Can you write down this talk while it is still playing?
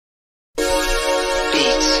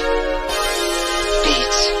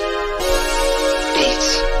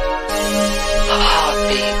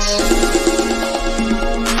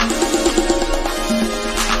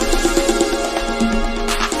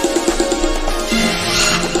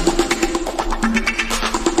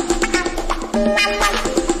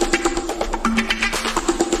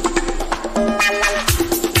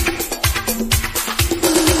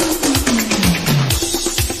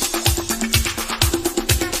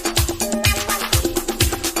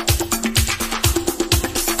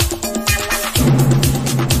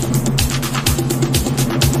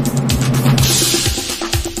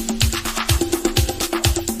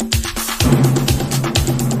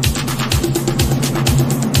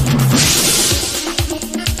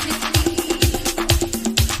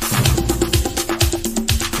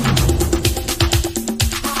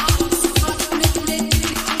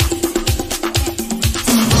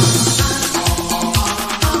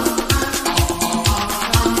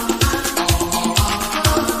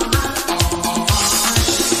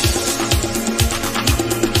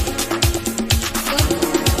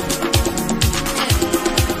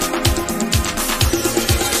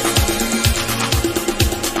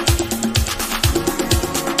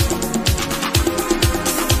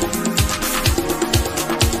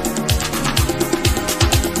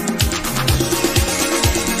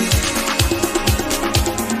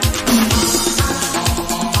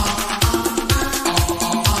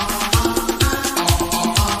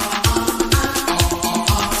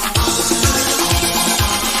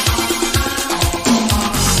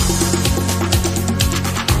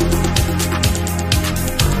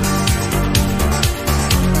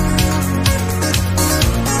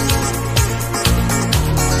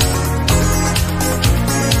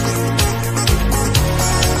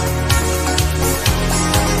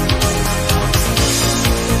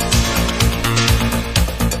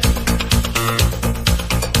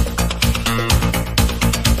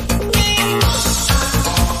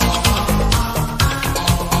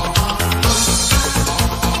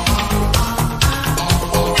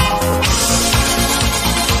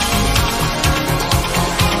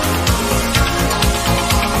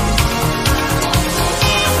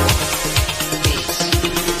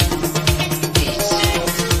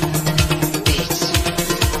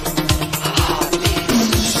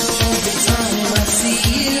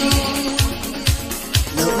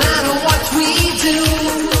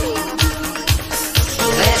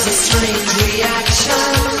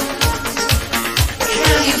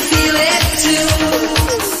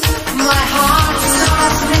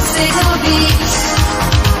beat.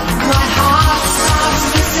 My heart starts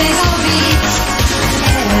missing a beat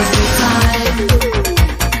every time.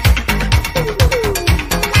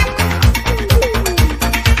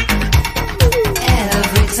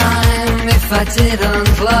 Every time, if I didn't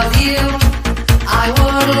love you, I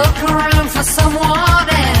would look around for someone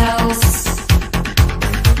else.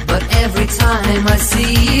 But every time I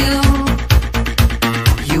see you,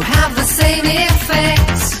 you have the same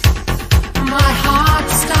effect. My heart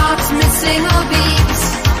starts missing a beat.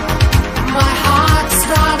 My heart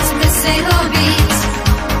starts missing a beat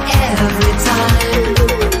every time.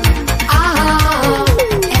 Oh,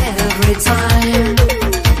 every time.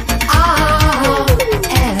 Oh,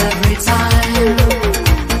 every time.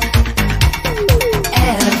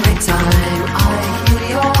 Every time I hear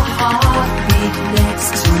your heartbeat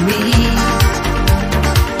next to me,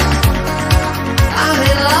 I'm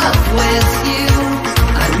in love with you.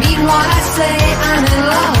 I mean what I say, I'm in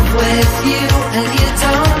love with you. And you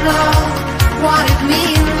don't know what it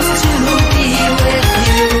means to be with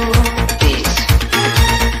you. Beat,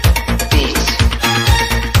 beat,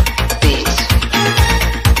 beat,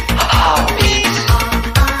 heartbeat.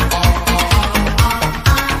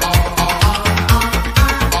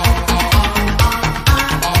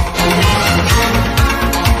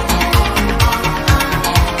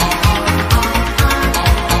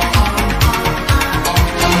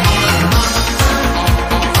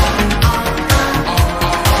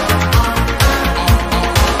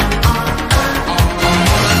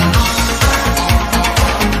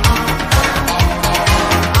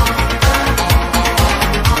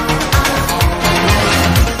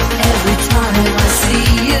 Every time I see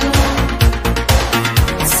you,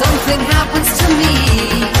 something happens to me,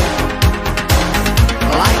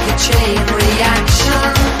 like a chain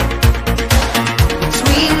reaction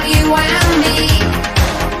between you and me.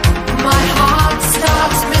 My heart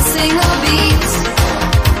starts missing a beat.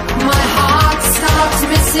 My heart starts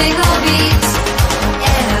missing a beat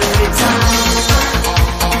every time.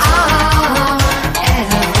 Oh,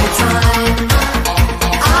 every time.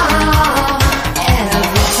 Oh,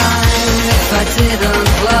 every time. If I didn't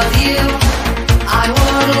love you, I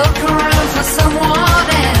would look around for someone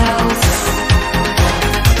else.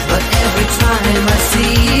 But every time I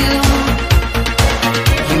see you,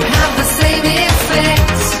 you have the same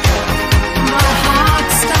effect. My heart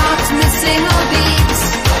starts missing a beat.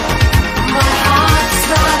 My heart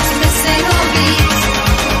starts missing a beat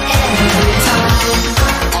every time.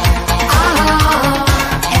 Oh,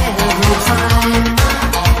 every time.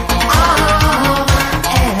 Oh,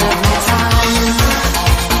 every time.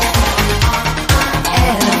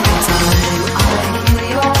 Every time I hear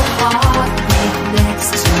your heartbeat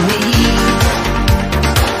next to me,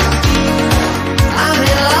 I'm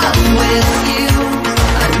in love with you.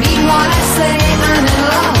 I mean what I say, I'm in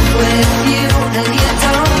love with you. And you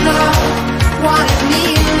don't know what it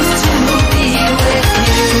means to be with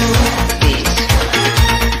you. Beat,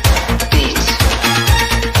 beat,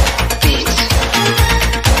 beat,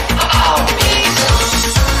 heartbeat.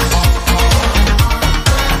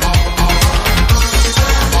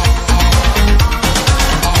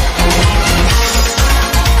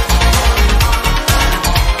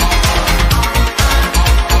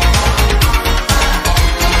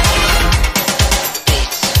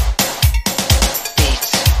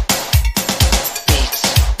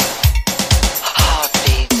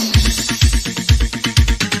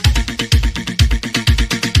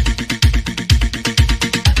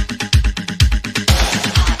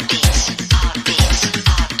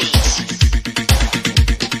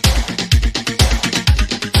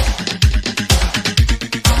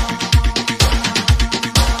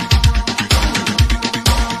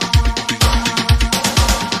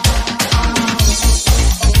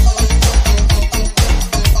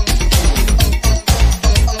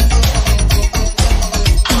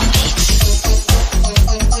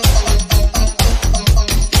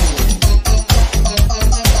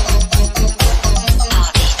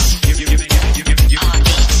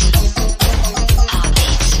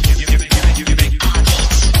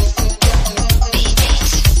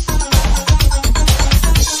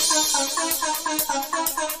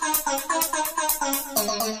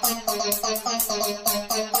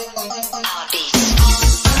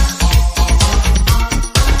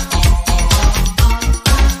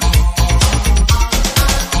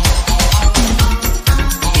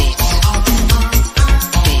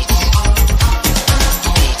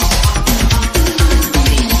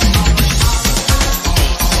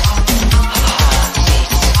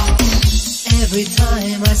 Every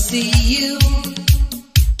time I see you,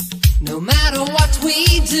 no matter what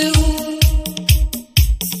we do,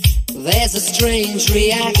 there's There's a strange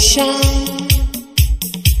reaction.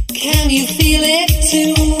 Can you feel it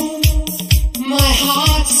too? My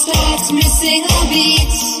heart starts missing a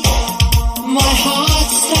beat. My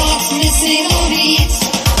heart starts missing a beat.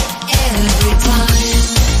 Every time.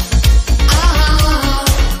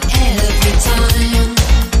 Every time.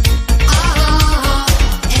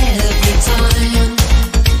 Every time.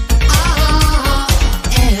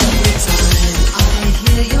 Every time I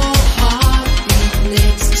hear your heartbeat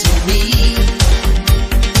next to me,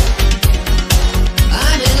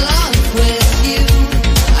 I'm in love with you.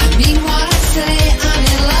 I mean what I say, I'm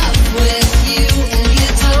in love with you, and you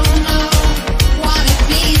don't know what it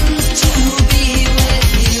means to be with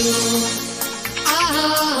you.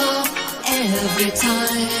 Every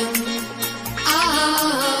time.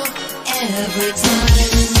 Every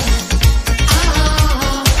time.